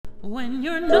When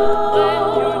you're known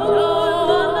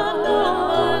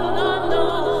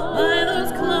by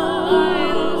those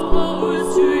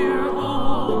close to your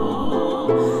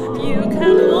home, you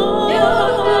can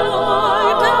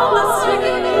walk down the street.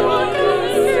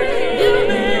 You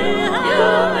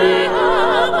may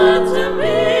happen to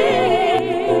meet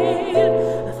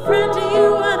a friend to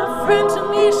you and a friend to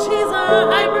me. She's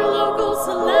a hyper-local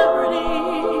celebrity.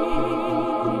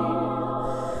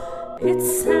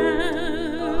 It's Sam.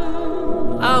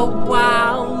 Oh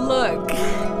wow, look.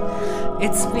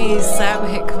 It's me, Sam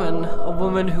Hickman, a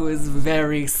woman who is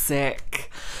very sick.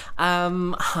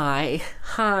 Hi.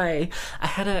 I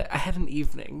had an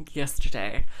evening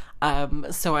yesterday.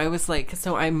 So I was like,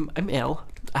 I'm ill.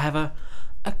 I have a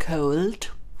cold.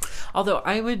 Although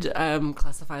I would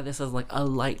classify this as like a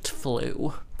light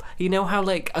flu. You know how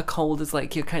like a cold is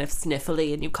like you're kind of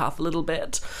sniffly and you cough a little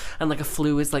bit, and like a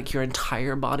flu is like your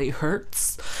entire body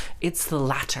hurts? It's the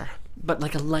latter, but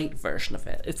like a light version of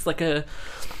it. It's like a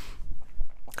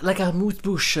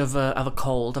moose-bouche of a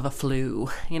cold, of a flu,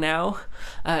 you know?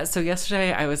 So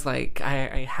yesterday I was like,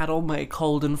 I had all my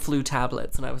cold and flu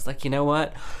tablets, and I was like, you know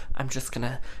what? I'm just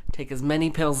gonna take as many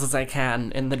pills as I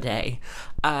can in the day.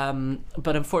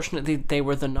 But unfortunately they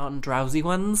were the non-drowsy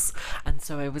ones, and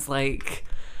so I was like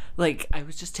I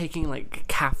was just taking like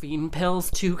caffeine pills,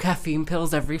 2 caffeine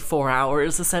pills every 4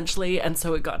 hours essentially, and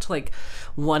so it got to like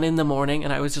 1 a.m.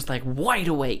 and I was just like wide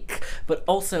awake, but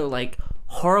also like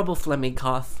horrible phlegmy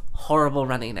cough, horrible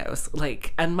runny nose,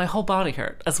 like, and my whole body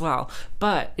hurt as well,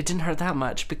 but it didn't hurt that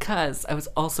much because I was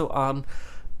also on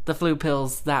the flu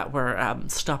pills that were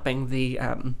stopping the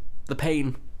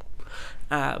pain,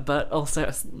 but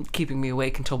also keeping me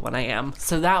awake until 1 a.m.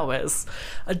 So that was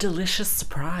a delicious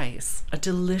surprise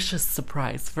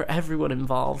for everyone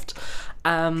involved.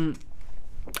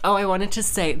 Oh, I wanted to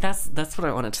say, that's what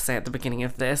I wanted to say at the beginning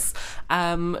of this.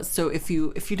 So if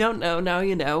you don't know, now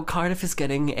you know, Cardiff is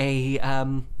getting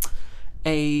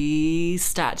a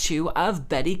statue of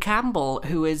Betty Campbell,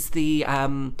 who is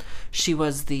she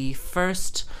was the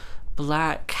first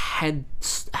black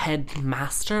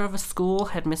headmaster of a school,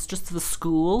 headmistress of a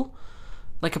school,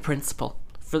 like a principal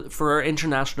for our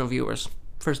international viewers,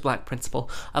 first black principal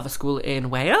of a school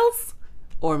in Wales,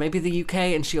 or maybe the UK,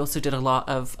 and she also did a lot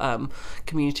of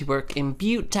community work in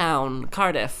Butetown,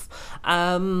 Cardiff.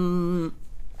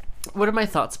 What are my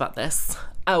thoughts about this?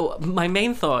 Oh, my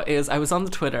main thought is I was on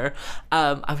the Twitter.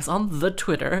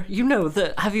 You know,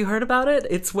 have you heard about it?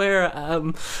 It's where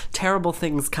terrible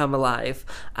things come alive,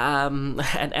 and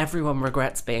everyone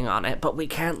regrets being on it, but we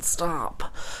can't stop.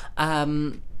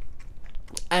 And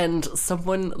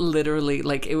someone literally,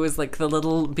 like, it was like the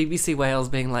little BBC Wales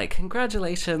being like,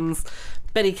 congratulations,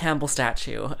 Betty Campbell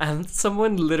statue. And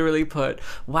someone literally put,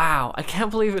 wow, I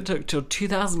can't believe it took till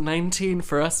 2019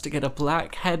 for us to get a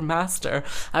black headmaster.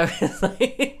 I was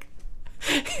like,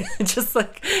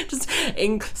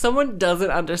 someone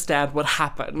doesn't understand what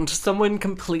happened. Someone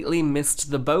completely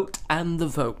missed the boat and the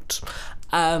vote.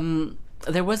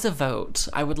 There was a vote.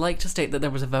 I would like to state that there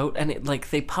was a vote, and it, like,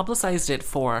 they publicized it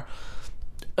for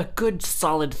a good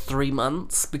solid 3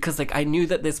 months, because like I knew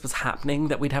that this was happening,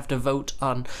 that we'd have to vote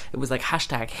on, it was like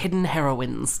hashtag hidden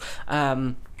heroines.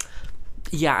 Yeah,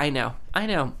 I know,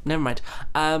 never mind.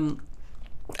 And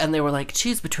they were like,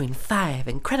 choose between 5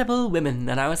 incredible women,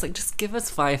 and I was like, just give us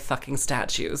 5 fucking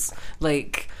statues,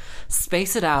 like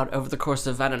space it out over the course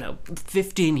of, I don't know,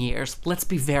 15 years. Let's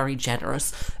be very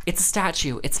generous. It's a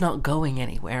statue, it's not going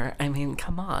anywhere. I mean,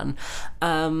 come on.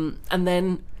 And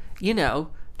then, you know,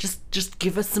 just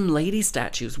give us some lady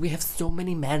statues. We have so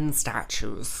many men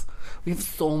statues.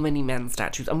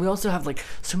 And we also have like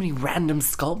so many random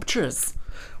sculptures.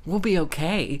 We'll be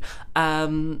okay.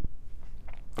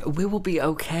 We will be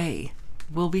okay.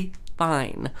 We'll be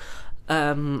fine.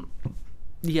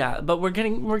 Yeah, but we're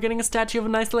getting a statue of a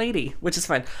nice lady, which is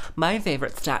fine. My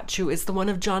favorite statue is the one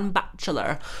of John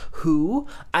Batchelor, who,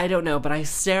 I don't know, but I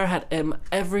stare at him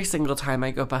every single time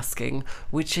I go busking,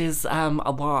 which is a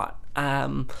lot.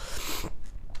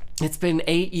 It's been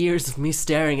 8 years of me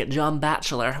staring at John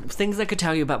Batchelor. Things I could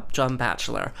tell you about John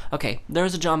Batchelor. Okay,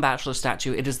 there's a John Batchelor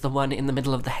statue. It is the one in the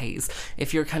middle of the haze.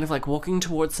 If you're kind of like walking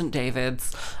towards St.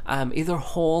 David's, either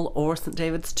Hall or St.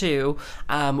 David's too,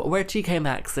 where TK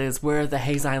Maxx is, where the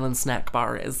Hayes Island snack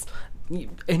bar is,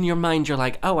 in your mind you're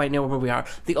like, oh, I know where we are.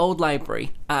 The old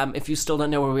library, if you still don't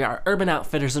know where we are. Urban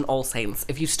Outfitters and All Saints,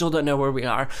 if you still don't know where we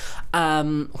are.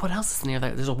 What else is near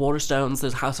there? There's a Waterstones,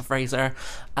 there's House of Fraser.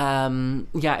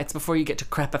 Yeah, it's before you get to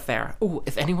Crepe Affair. Oh,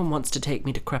 if anyone wants to take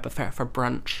me to Crepe Affair for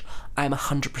brunch, I'm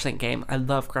 100% game. I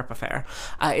love Crêpe Affair.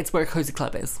 It's where Cozy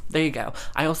Club is. There you go.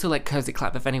 I also like Cozy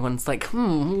Club. If anyone's like,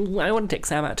 I want to take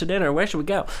Sam out to dinner, where should we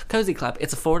go? Cozy Club.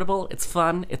 It's affordable, it's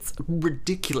fun, it's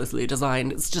ridiculously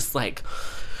designed. It's just like,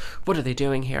 what are they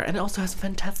doing here? And it also has a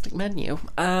fantastic menu.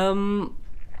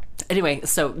 Anyway,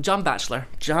 so John Batchelor.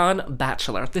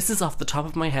 This is off the top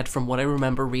of my head from what I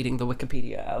remember reading the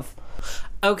Wikipedia of.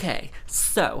 Okay,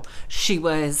 so she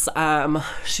was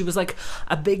like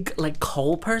a big like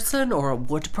coal person or a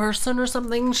wood person or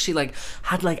something. She like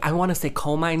had like, I want to say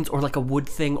coal mines or like a wood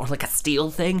thing or like a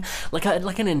steel thing, like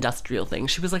an industrial thing.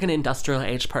 She was like an industrial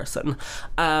age person.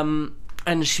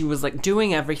 And she was like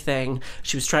doing everything.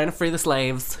 She was trying to free the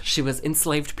slaves. She was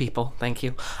enslaved people. Thank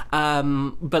you.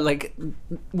 But like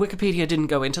Wikipedia didn't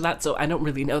go into that, so I don't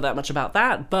really know that much about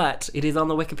that, but it is on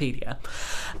the Wikipedia.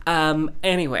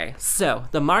 Anyway, so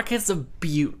the Marquess of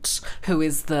Bute, who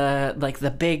is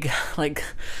the big, like,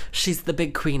 she's the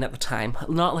big queen at the time.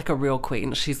 Not like a real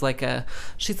queen. She's like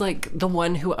the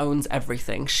one who owns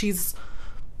everything. She's,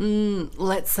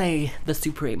 let's say, the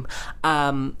supreme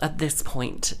at this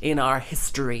point in our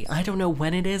history. I don't know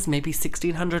when it is, maybe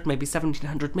 1600, maybe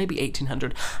 1700, maybe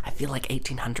 1800. I feel like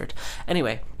 1800.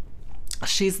 Anyway,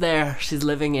 she's there, she's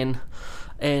living in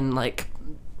like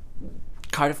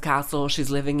Cardiff Castle, she's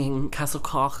living in Castle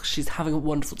Coch, she's having a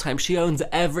wonderful time. She owns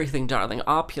everything, darling.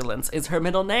 Opulence is her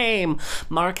middle name.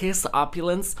 Marquis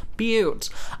Opulence Bute.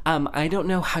 I don't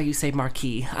know how you say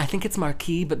Marquis. I think it's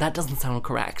Marquis, but that doesn't sound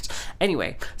correct.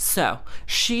 Anyway, so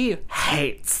she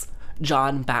hates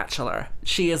John Batchelor.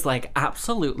 She is like,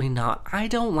 absolutely not. I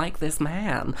don't like this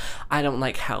man. I don't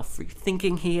like how free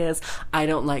thinking he is. I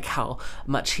don't like how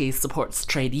much he supports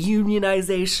trade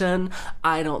unionization.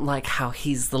 I don't like how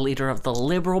he's the leader of the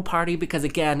Liberal Party, because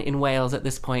again, in Wales at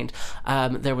this point,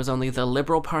 there was only the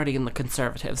Liberal Party and the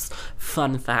Conservatives.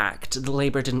 Fun fact, the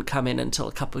Labour didn't come in until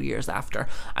a couple years after.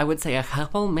 I would say a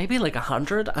couple, maybe like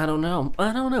 100. I don't know.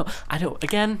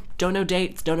 Don't know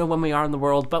dates, don't know when we are in the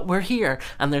world, but we're here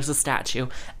and there's a statue.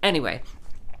 Anyway,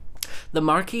 the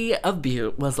Marquis of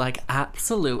Bute was like,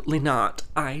 absolutely not.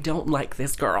 I don't like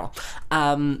this girl.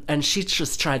 And she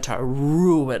just tried to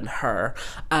ruin her.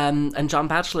 And John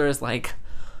Batchelor is like,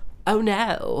 oh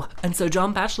no. And so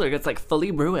John Batchelor gets like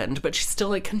fully ruined, but she's still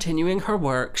like continuing her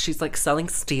work. She's like selling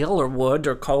steel or wood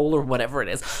or coal or whatever it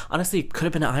is. Honestly, it could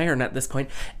have been iron at this point.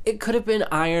 It could have been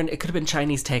iron. It could have been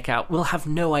Chinese takeout. We'll have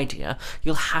no idea.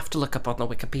 You'll have to look up on the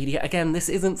Wikipedia. Again, this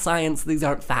isn't science. These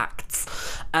aren't facts.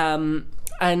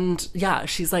 And yeah,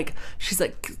 she's like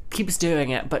keeps doing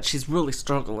it, but she's really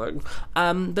struggling.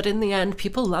 But in the end,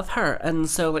 people love her. And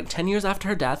so like 10 years after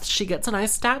her death, she gets a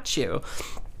nice statue.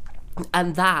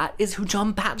 And that is who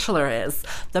John Batchelor is,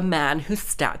 the man whose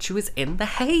statue is in the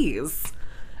haze.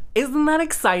 Isn't that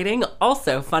exciting?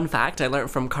 Also, fun fact, I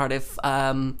learned from Cardiff,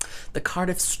 the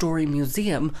Cardiff Story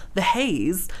Museum, the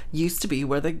haze used to be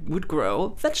where they would grow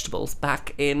vegetables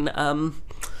back in,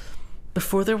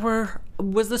 before there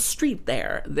was a street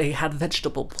there. They had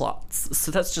vegetable plots.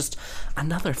 So that's just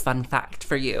another fun fact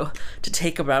for you to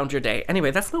take around your day.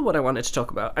 Anyway, that's not what I wanted to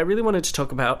talk about. I really wanted to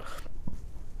talk about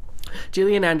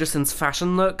Gillian Anderson's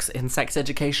fashion looks in Sex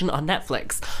Education on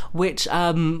Netflix, which,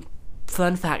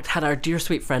 fun fact, had our dear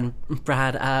sweet friend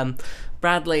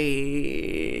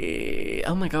Bradley,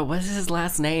 oh my god, what is his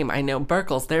last name? I know,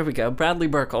 Burkles, there we go. Bradley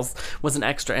Burkles was an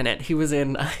extra in it. He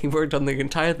worked on the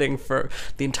entire thing for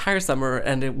the entire summer,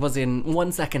 and it was in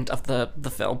 1 second of the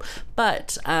film.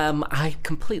 But I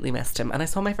completely missed him, and I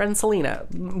saw my friend Selena.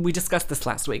 We discussed this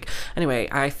last week. Anyway,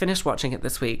 I finished watching it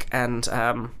this week, and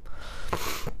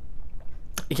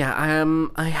yeah,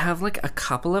 I have like a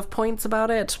couple of points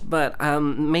about it, but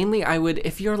mainly I would,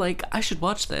 if you're like, I should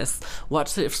watch this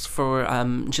for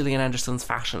Gillian Anderson's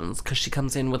fashions, because she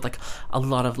comes in with like a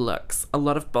lot of looks, a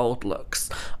lot of bold looks.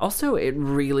 Also, it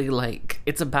really like,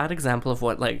 it's a bad example of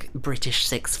what like British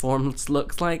sixth forms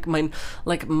looks like. My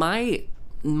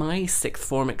sixth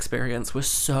form experience was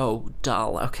so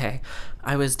dull, okay?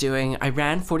 I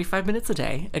ran 45 minutes a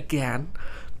day, again.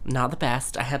 Not the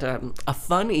best. I had a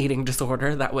fun eating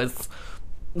disorder that was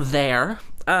there.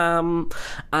 I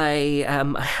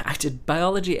did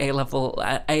biology A-level,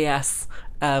 AS,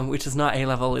 which is not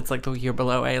A-level, it's like the year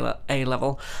below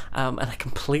A-level, and I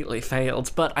completely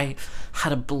failed, but I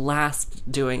had a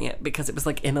blast doing it because it was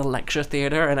like in a lecture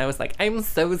theater, and I was like, I'm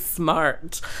so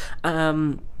smart.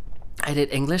 I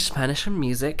did English, Spanish, and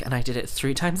music, and I did it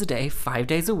 3 times a day, 5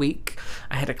 days a week.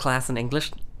 I had a class in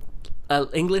English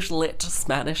English lit,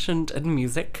 Spanish, and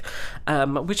music,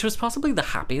 which was possibly the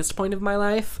happiest point of my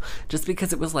life, just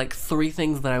because it was like 3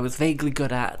 things that I was vaguely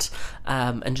good at,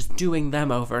 and just doing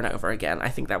them over and over again. I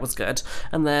think that was good.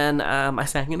 And then I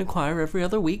sang in a choir every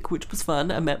other week, which was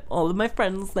fun. I met all of my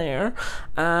friends there.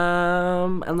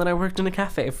 And then I worked in a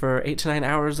cafe for 8 to 9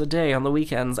 hours a day on the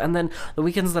weekends. And then the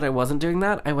weekends that I wasn't doing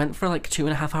that, I went for like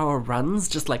 2.5-hour runs,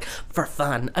 just like for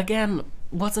fun. Again,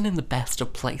 wasn't in the best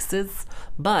of places,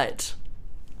 but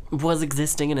was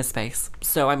existing in a space.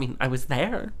 So, I mean, I was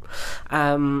there.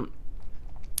 I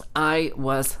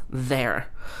was there.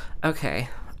 Okay.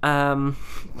 I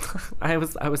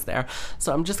was there.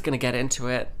 So I'm just gonna get into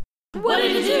it. What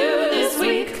did you do this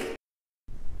week?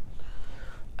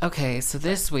 Okay, so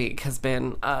this week has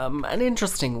been an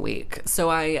interesting week. So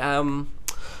I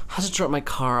had to drop my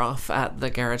car off at the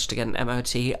garage to get an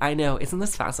MOT. I know, isn't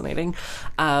this fascinating?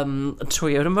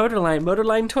 Toyota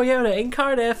Motorline Toyota in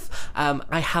Cardiff.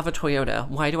 I have a Toyota.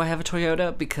 Why do I have a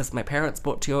Toyota? Because my parents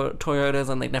bought Toyotas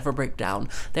and they never break down.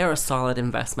 They're a solid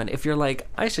investment. If you're like,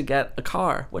 I should get a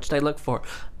car, what should I look for?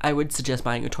 I would suggest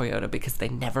buying a Toyota because they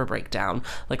never break down.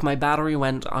 Like, my battery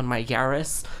went on my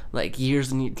Yaris like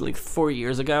 4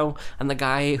 years ago, and the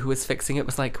guy who was fixing it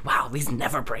was like, wow, these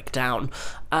never break down.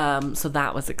 So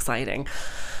that was exciting.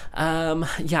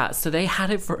 Yeah, so they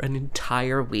had it for an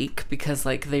entire week because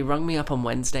like they rung me up on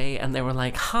Wednesday and they were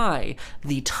like, hi,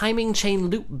 the timing chain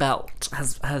loop belt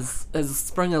has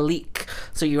sprung a leak,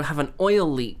 so you have an oil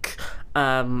leak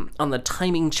on the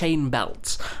timing chain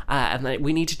belt, and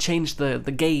we need to change the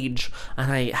gauge,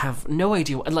 and I have no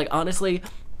idea. Like, honestly,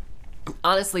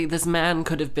 this man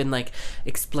could have been like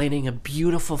explaining a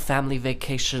beautiful family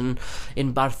vacation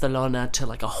in Barcelona to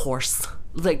like a horse.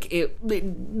 Like,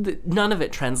 none of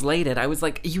it translated. I was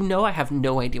like, I have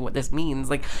no idea what this means.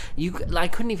 Like, I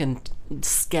couldn't even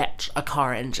sketch a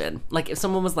car engine. Like, if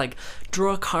someone was like,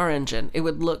 draw a car engine, it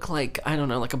would look like, I don't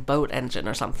know, like a boat engine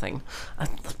or something.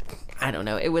 I don't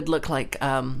know. It would look like,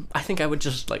 I think I would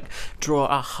just like draw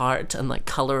a heart and like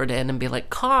color it in and be like,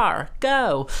 car,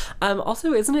 go.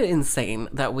 Also, isn't it insane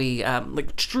that we,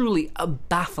 like, truly a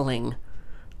baffling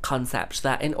concept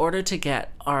that in order to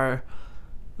get our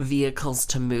vehicles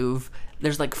to move,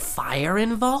 there's like fire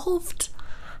involved?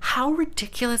 How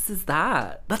ridiculous is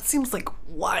that? That seems like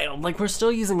wild. Like, we're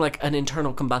still using like an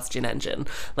internal combustion engine.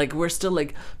 Like, we're still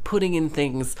like putting in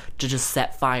things to just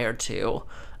set fire to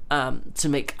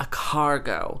make a car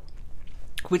go.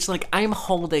 Which, like, I'm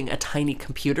holding a tiny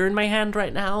computer in my hand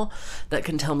right now that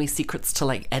can tell me secrets to,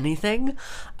 like, anything.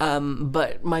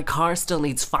 But my car still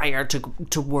needs fire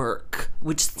to work,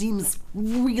 which seems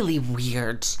really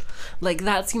weird. Like,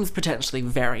 that seems potentially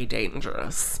very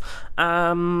dangerous.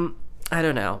 I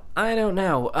don't know.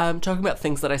 Talking about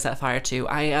things that I set fire to.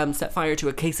 I set fire to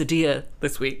a quesadilla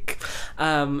this week.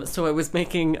 So I was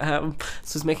making a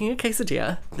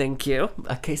quesadilla. Thank you.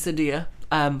 A quesadilla.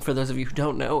 For those of you who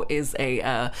don't know, is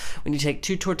when you take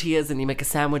 2 tortillas and you make a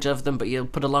sandwich of them, but you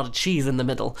put a lot of cheese in the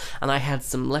middle. And I had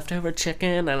some leftover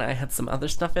chicken and I had some other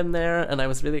stuff in there, and I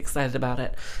was really excited about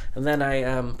it. And then I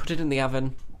put it in the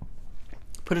oven,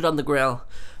 put it on the grill,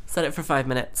 set it for 5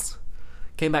 minutes,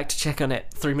 came back to check on it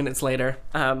 3 minutes later,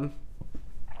 and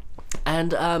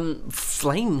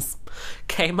flames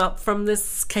came up from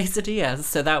this quesadilla.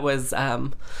 So that was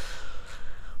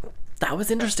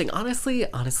interesting. Honestly,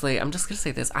 I'm just gonna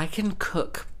say this. I can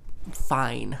cook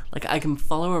fine. Like, I can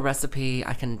follow a recipe.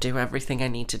 I can do everything I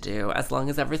need to do. As long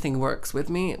as everything works with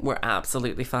me, we're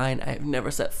absolutely fine. I've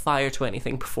never set fire to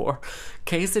anything before.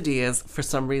 Quesadillas, for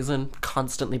some reason,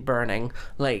 constantly burning.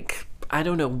 Like, I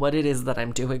don't know what it is that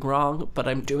I'm doing wrong, but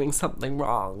I'm doing something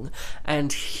wrong.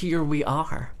 And here we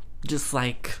are, just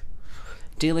like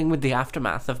dealing with the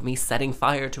aftermath of me setting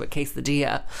fire to a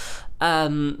quesadilla.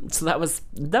 So that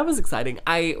was exciting.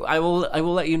 I will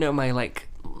let you know my like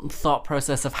thought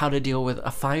process of how to deal with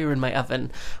a fire in my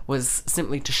oven was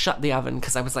simply to shut the oven,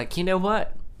 because I was like, you know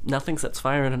what? Nothing sets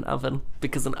fire in an oven,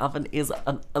 because an oven is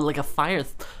like a fire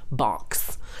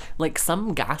box. Like,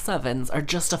 some gas ovens are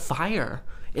just a fire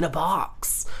in a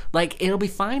box. Like, it'll be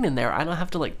fine in there. I don't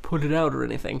have to like put it out or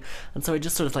anything. And so I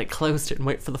just sort of like closed it and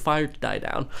wait for the fire to die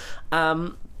down.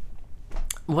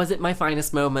 Was it my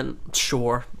finest moment?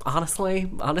 Sure. Honestly,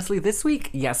 this week,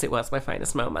 yes, it was my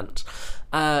finest moment.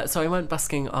 So I went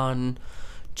busking on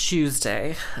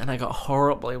Tuesday and I got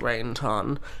horribly rained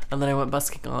on, and then I went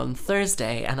busking on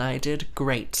Thursday and I did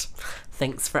great.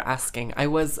 Thanks for asking. I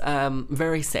was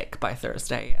very sick by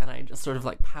Thursday, and I just sort of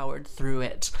like powered through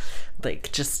it,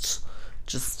 like just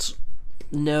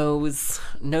nose,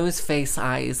 face,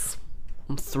 eyes,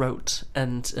 throat,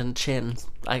 and chin.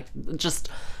 I just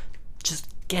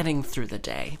getting through the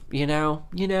day, you know?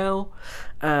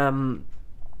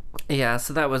 Yeah,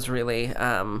 so that was really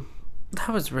a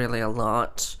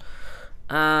lot.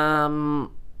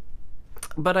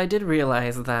 But I did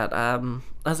realize that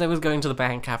as I was going to the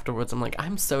bank afterwards, I'm like,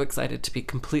 I'm so excited to be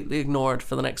completely ignored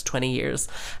for the next 20 years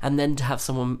and then to have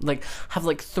someone,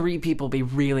 have 3 people be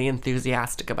really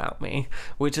enthusiastic about me,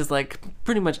 which is,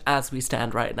 pretty much as we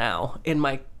stand right now in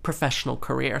my professional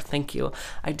career. Thank you.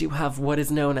 I do have what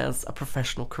is known as a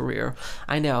professional career.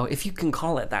 I know, if you can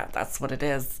call it that, that's what it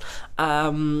is.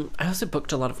 I also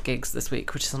booked a lot of gigs this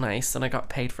week, which is nice, and I got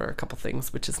paid for a couple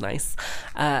things, which is nice.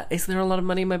 Is there a lot of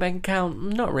money in my bank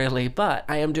account? Not really, but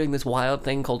I am doing this wild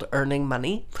thing called earning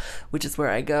money, which is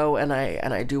where I go and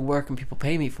I do work and people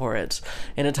pay me for it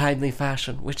in a timely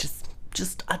fashion, which is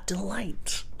just a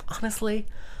delight. Honestly,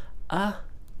 a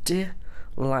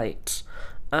delight.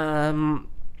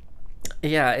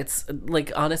 Yeah, it's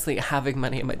honestly having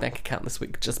money in my bank account this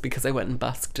week just because I went and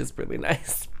busked is really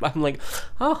nice. I'm like,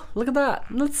 oh, look at that.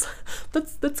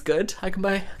 That's good. I can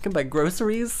buy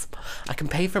groceries. I can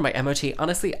pay for my MOT.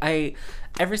 Honestly,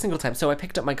 every single time. So I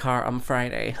picked up my car on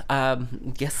Friday.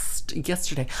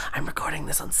 Yesterday. I'm recording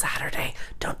this on Saturday.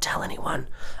 Don't tell anyone.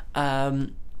 I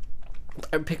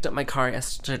picked up my car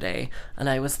yesterday and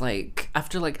I was like,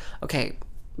 after okay,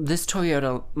 this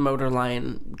Toyota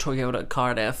Motorline, Toyota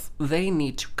Cardiff, they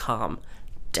need to calm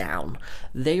down.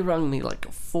 They rung me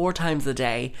 4 times a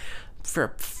day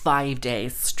for 5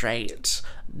 days straight.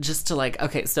 Just to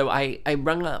okay, so I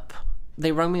rung up.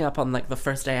 They rung me up on the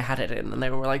first day I had it in, and they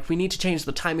were like, we need to change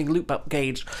the timing loop up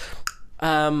gauge.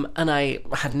 And I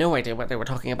had no idea what they were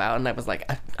talking about, and I was like,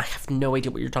 I have no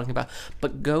idea what you're talking about,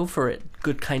 but go for it,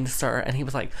 good kind sir. And he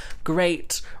was like,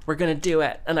 great, we're gonna do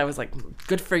it. And I was like,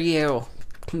 good for you.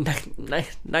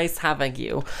 Nice having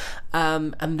you.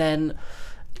 And then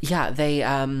they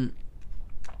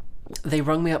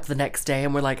rung me up the next day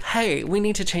and were like, hey, we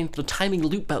need to change the timing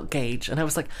loop belt gauge. And I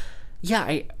was like,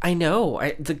 yeah, I know.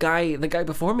 The guy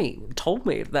before me told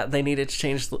me that they needed to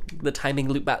change the timing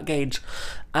loop belt gauge.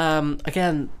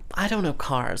 Again, I don't know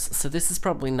cars, so this is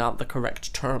probably not the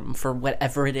correct term for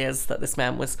whatever it is that this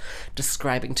man was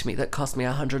describing to me that cost me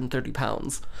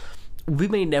 £130. We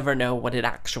may never know what it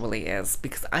actually is,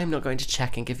 because I'm not going to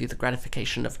check and give you the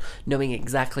gratification of knowing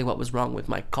exactly what was wrong with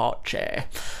my coche.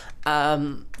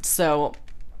 So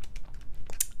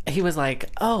he was like,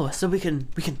 oh, so we can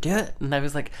do it? And I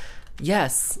was like,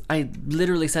 yes. I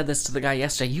literally said this to the guy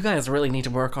yesterday. You guys really need to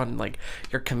work on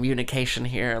your communication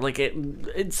here.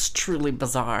 It's truly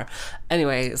bizarre.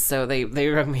 Anyway, so they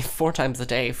rang me 4 times a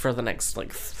day for the next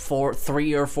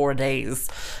 3 or 4 days.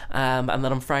 And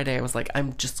then on Friday I was like,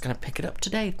 I'm just gonna pick it up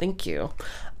today. Thank you.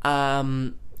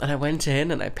 And I went in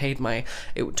and I paid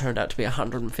it turned out to be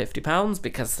 £150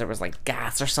 because there was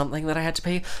gas or something that I had to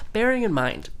pay. Bearing in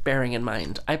mind,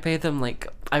 I pay them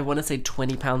I want to say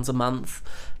 £20 a month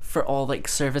for all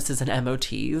services and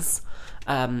MOTs.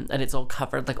 And it's all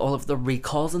covered, all of the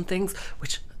recalls and things,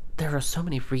 which there are so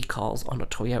many recalls on a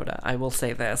Toyota. I will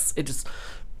say this. It is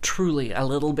truly a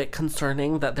little bit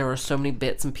concerning that there are so many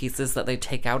bits and pieces that they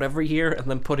take out every year and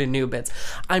then put in new bits.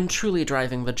 I'm truly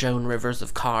driving the Joan Rivers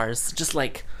of cars, just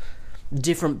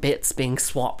different bits being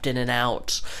swapped in and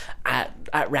out at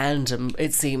random,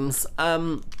 it seems.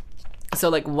 So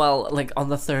on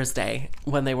the Thursday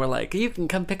when they were like, you can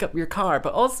come pick up your car,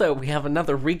 but also we have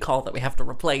another recall that we have to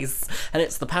replace, and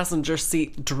it's the passenger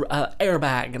seat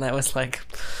airbag. And I was like,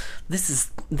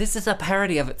 this is a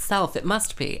parody of itself. It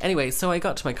must be. Anyway, so I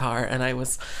got to my car and I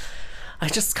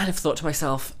just kind of thought to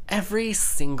myself, every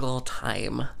single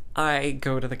time I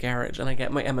go to the garage and I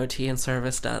get my MOT and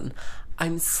service done,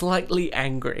 I'm slightly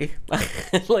angry.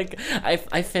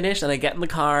 I finish and I get in the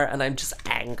car and I'm just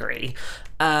angry.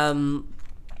 I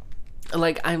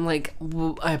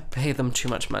pay them too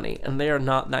much money and they are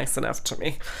not nice enough to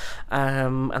me.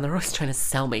 And they're always trying to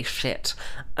sell me shit.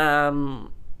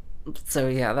 So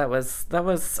yeah, that was it.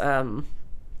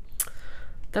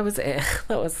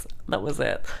 That was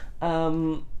it.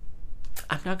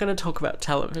 I'm not going to talk about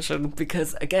television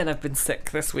because, again, I've been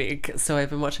sick this week, so I've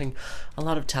been watching a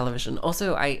lot of television.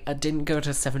 Also, I didn't go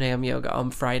to 7 a.m. yoga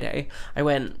on Friday. I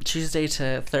went Tuesday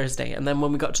to Thursday, and then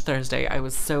when we got to Thursday, I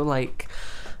was so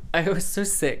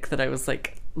sick that I was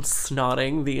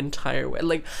snotting the entire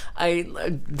way.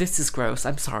 This is gross,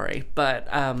 I'm sorry, but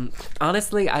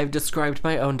honestly, I've described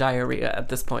my own diarrhea at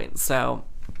this point, so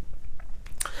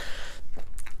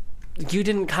you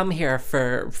didn't come here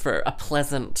for a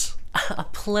pleasant a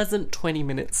pleasant 20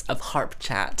 minutes of harp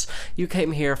chat. You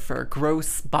came here for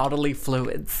gross bodily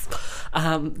fluids.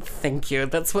 Thank you.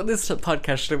 That's what this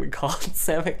podcast should be called.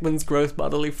 Sam Hickman's Gross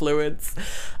Bodily Fluids.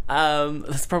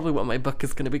 That's probably what my book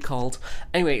is going to be called.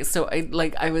 Anyway, so it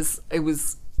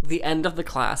was the end of the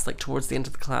class, like towards the end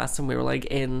of the class, and we were like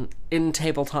in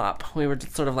tabletop. We were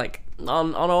just sort of like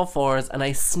on all fours, and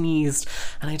I sneezed,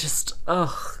 and I just,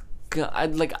 oh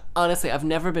God, like honestly, I've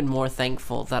never been more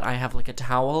thankful that I have like a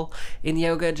towel in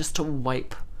yoga just to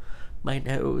wipe my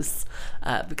nose,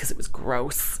 because it was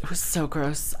gross. It was so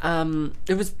gross.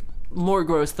 It was more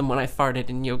gross than when I farted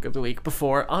in yoga the week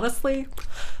before. Honestly,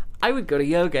 I would go to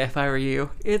yoga if I were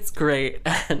you. It's great,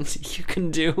 and you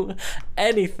can do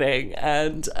anything,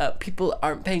 and people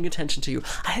aren't paying attention to you.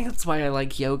 I think that's why I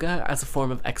like yoga as a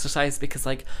form of exercise, because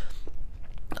like,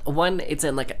 one, it's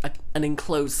in like an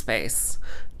enclosed space.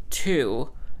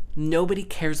 Two, nobody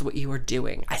cares what you are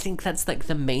doing. I think that's like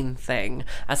the main thing.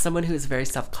 As someone who is very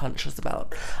self-conscious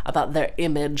about their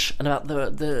image and about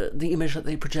the image that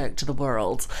they project to the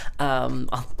world, on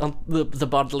the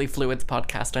Bodily Fluids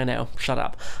podcast, I know, shut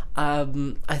up.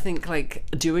 I think like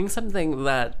doing something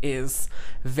that is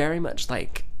very much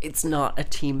like, it's not a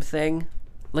team thing.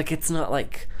 Like, it's not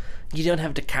like, you don't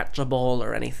have to catch a ball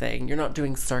or anything. You're not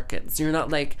doing circuits. You're not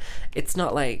like, it's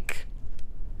not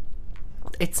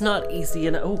easy,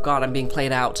 and oh God, I'm being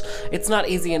played out. It's not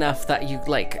easy enough that you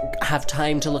like have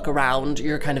time to look around.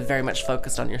 You're kind of very much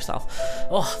focused on yourself.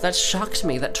 Oh, that shocked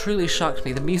me. That truly shocked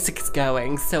me. The music is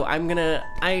going, so I'm gonna,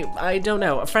 I don't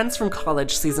know. Friends from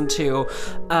College season 2.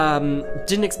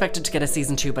 Didn't expect it to get a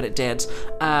season 2, but it did.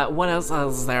 What else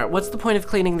is there? What's the point of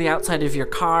cleaning the outside of your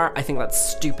car? I think that's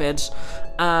stupid.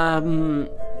 Oh,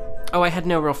 I had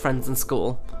no real friends in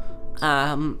school.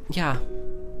 Yeah.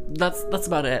 That's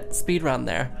about it. Speed run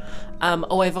there.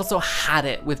 Oh, I've also had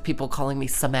it with people calling me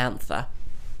Samantha.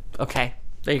 Okay,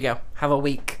 there you go. Have a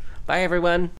week. Bye, everyone.